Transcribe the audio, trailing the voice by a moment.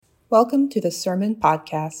Welcome to the Sermon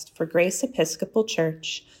Podcast for Grace Episcopal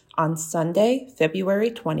Church on Sunday, February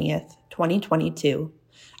 20th, 2022.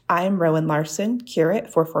 I am Rowan Larson, Curate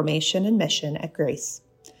for Formation and Mission at Grace.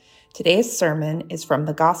 Today's sermon is from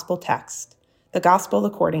the Gospel text, the Gospel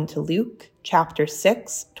according to Luke, chapter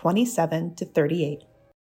 6, 27 to 38.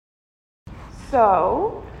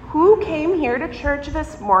 So, who came here to church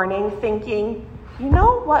this morning thinking, you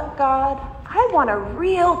know what, God, I want a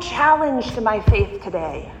real challenge to my faith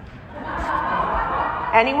today?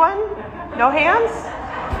 Anyone? No hands?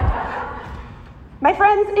 My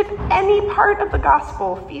friends, if any part of the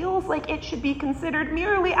gospel feels like it should be considered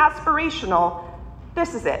merely aspirational,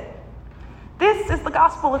 this is it. This is the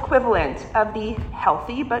gospel equivalent of the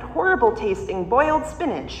healthy but horrible tasting boiled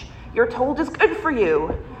spinach you're told is good for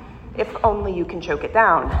you, if only you can choke it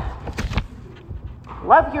down.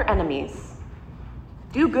 Love your enemies.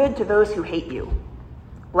 Do good to those who hate you.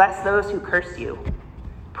 Bless those who curse you.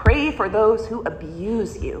 Pray for those who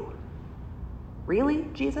abuse you. Really,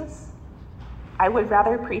 Jesus? I would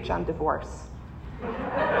rather preach on divorce.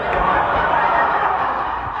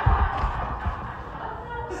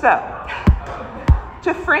 So,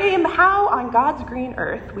 to frame how on God's green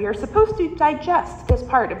earth we are supposed to digest this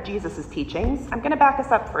part of Jesus' teachings, I'm going to back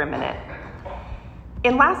us up for a minute.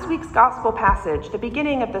 In last week's gospel passage, the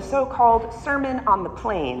beginning of the so-called Sermon on the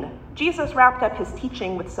Plain, Jesus wrapped up his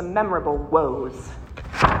teaching with some memorable woes.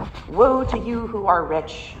 Woe to you who are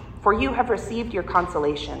rich, for you have received your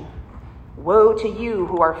consolation. Woe to you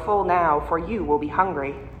who are full now, for you will be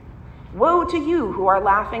hungry. Woe to you who are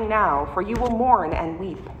laughing now, for you will mourn and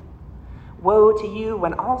weep. Woe to you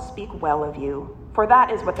when all speak well of you, for that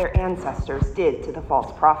is what their ancestors did to the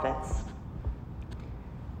false prophets.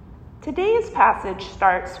 Today's passage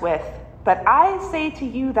starts with, "But I say to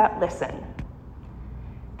you that listen."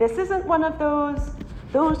 This isn't one of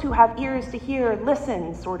those who have ears to hear,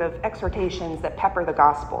 listen sort of exhortations that pepper the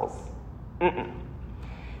Gospels.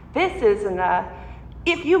 This is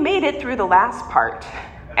if you made it through the last part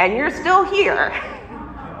and you're still here,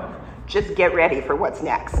 just get ready for what's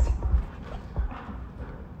next.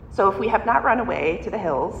 So if we have not run away to the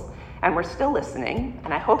hills and we're still listening,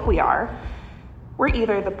 and I hope we are, we're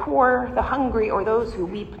either the poor, the hungry, or those who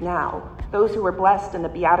weep now, those who were blessed in the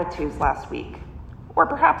Beatitudes last week. Or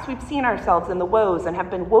perhaps we've seen ourselves in the woes and have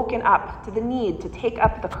been woken up to the need to take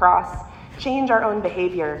up the cross, change our own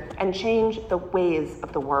behavior, and change the ways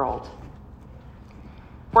of the world.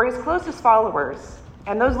 For his closest followers,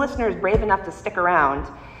 and those listeners brave enough to stick around,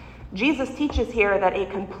 Jesus teaches here that a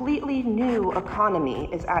completely new economy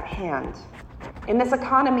is at hand. In this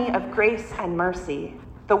economy of grace and mercy,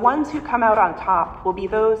 the ones who come out on top will be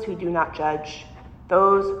those who do not judge,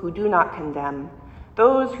 those who do not condemn,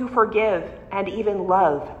 those who forgive and even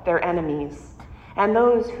love their enemies, and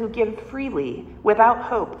those who give freely without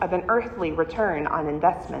hope of an earthly return on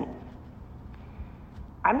investment.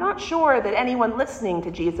 I'm not sure that anyone listening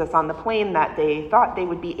to Jesus on the plain that day thought they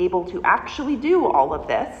would be able to actually do all of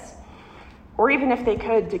this, or even if they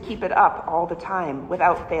could, to keep it up all the time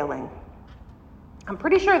without failing. I'm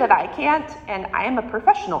pretty sure that I can't, and I am a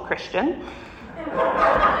professional Christian.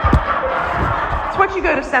 It's what you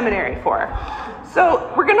go to seminary for.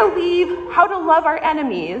 So we're going to leave how to love our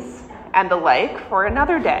enemies and the like for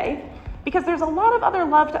another day, because there's a lot of other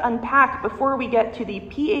love to unpack before we get to the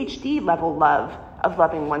PhD level love of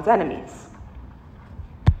loving one's enemies.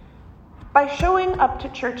 By showing up to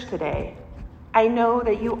church today, I know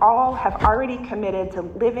that you all have already committed to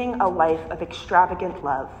living a life of extravagant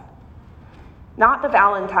love. Not the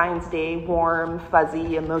Valentine's Day warm,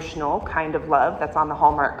 fuzzy, emotional kind of love that's on the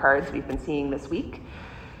Hallmark cards we've been seeing this week,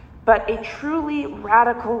 but a truly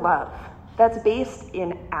radical love that's based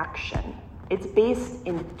in action. It's based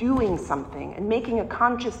in doing something and making a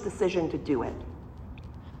conscious decision to do it.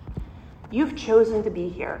 You've chosen to be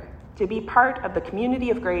here, to be part of the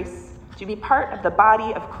community of grace, to be part of the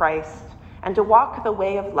body of Christ, and to walk the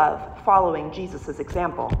way of love following Jesus'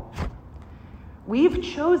 example. We've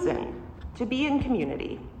chosen to be in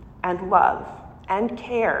community and love and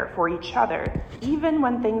care for each other, even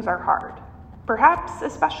when things are hard. Perhaps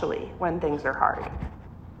especially when things are hard.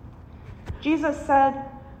 Jesus said,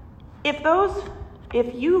 if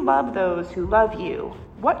you love those who love you,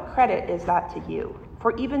 what credit is that to you?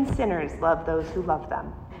 For even sinners love those who love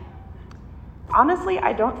them. Honestly,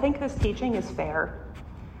 I don't think this teaching is fair.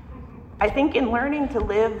 I think in learning to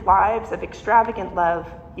live lives of extravagant love,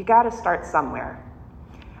 you got to start somewhere.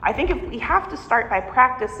 I think if we have to start by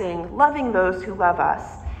practicing loving those who love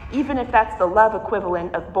us, even if that's the love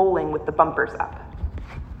equivalent of bowling with the bumpers up.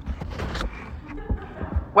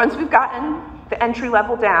 Once we've gotten the entry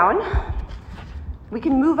level down, we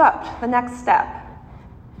can move up the next step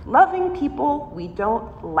Loving people we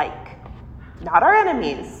don't like. Not our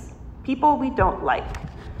enemies, people we don't like.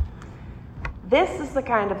 This is the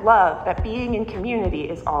kind of love that being in community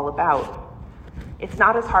is all about. It's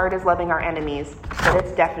not as hard as loving our enemies, but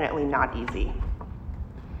it's definitely not easy.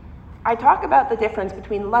 I talk about the difference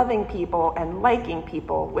between loving people and liking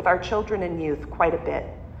people with our children and youth quite a bit,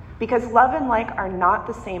 because love and like are not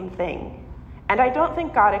the same thing, and I don't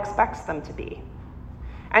think God expects them to be.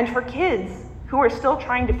 And for kids who are still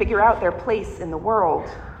trying to figure out their place in the world,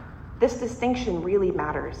 this distinction really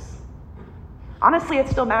matters. Honestly, it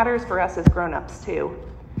still matters for us as grown-ups too.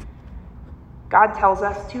 God tells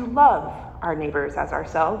us to love our neighbors as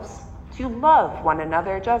ourselves, to love one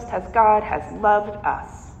another just as God has loved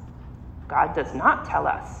us. God does not tell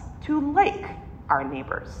us to like our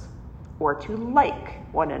neighbors or to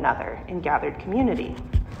like one another in gathered community.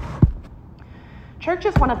 Church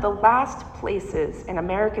is one of the last places in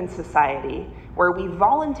American society where we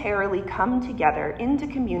voluntarily come together into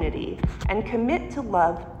community and commit to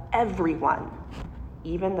love everyone,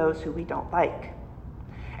 even those who we don't like.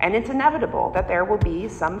 And it's inevitable that there will be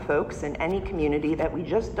some folks in any community that we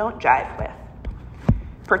just don't jive with.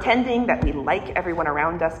 Pretending that we like everyone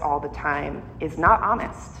around us all the time is not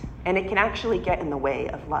honest, and it can actually get in the way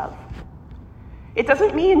of love. It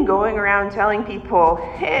doesn't mean going around telling people,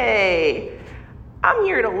 hey, I'm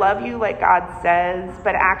here to love you like God says,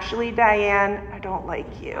 but actually, Diane, I don't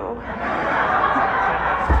like you.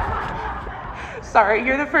 Sorry,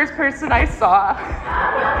 you're the first person I saw.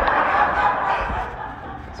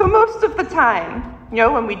 So most of the time,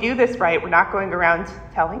 when we do this right, we're not going around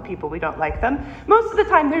telling people we don't like them. Most of the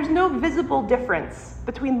time, there's no visible difference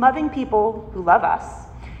between loving people who love us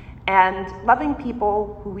and loving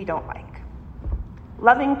people who we don't like.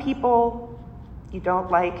 Loving people you don't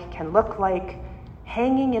like can look like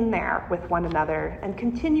hanging in there with one another and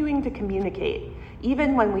continuing to communicate,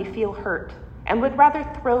 even when we feel hurt and would rather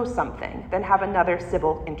throw something than have another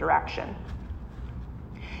civil interaction.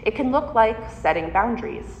 It can look like setting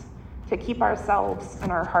boundaries to keep ourselves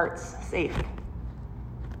and our hearts safe.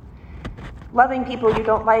 Loving people you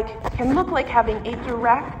don't like can look like having a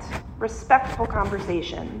direct, respectful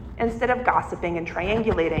conversation instead of gossiping and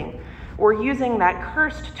triangulating or using that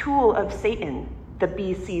cursed tool of Satan, the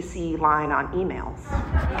BCC line on emails.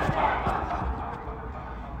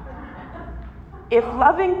 If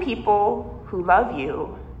loving people who love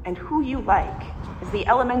you and who you like is the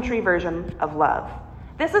elementary version of love,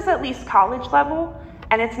 this is at least college level,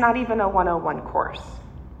 and it's not even a 101 course.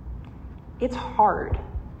 It's hard,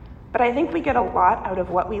 but I think we get a lot out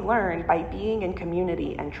of what we learn by being in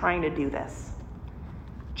community and trying to do this.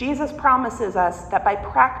 Jesus promises us that by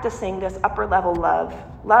practicing this upper level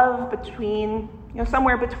love between,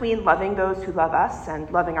 somewhere between loving those who love us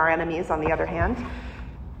and loving our enemies on the other hand,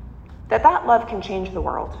 that love can change the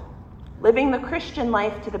world. Living the Christian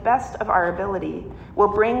life to the best of our ability will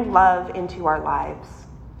bring love into our lives.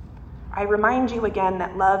 I remind you again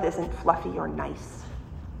that love isn't fluffy or nice.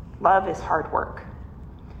 Love is hard work.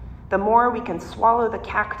 The more we can swallow the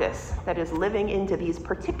cactus that is living into these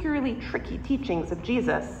particularly tricky teachings of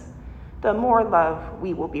Jesus, the more love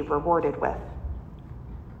we will be rewarded with.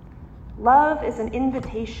 Love is an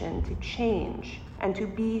invitation to change and to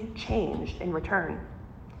be changed in return.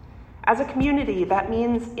 As a community, that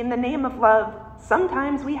means in the name of love,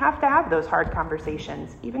 sometimes we have to have those hard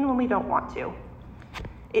conversations, even when we don't want to.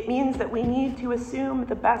 It means that we need to assume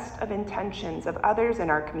the best of intentions of others in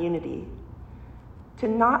our community, to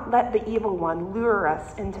not let the evil one lure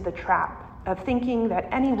us into the trap of thinking that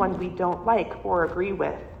anyone we don't like or agree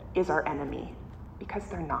with is our enemy, because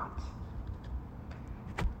they're not.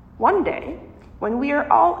 One day, when we are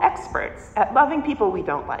all experts at loving people we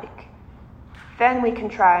don't like, then we can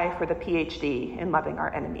try for the PhD in loving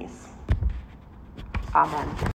our enemies. Amen.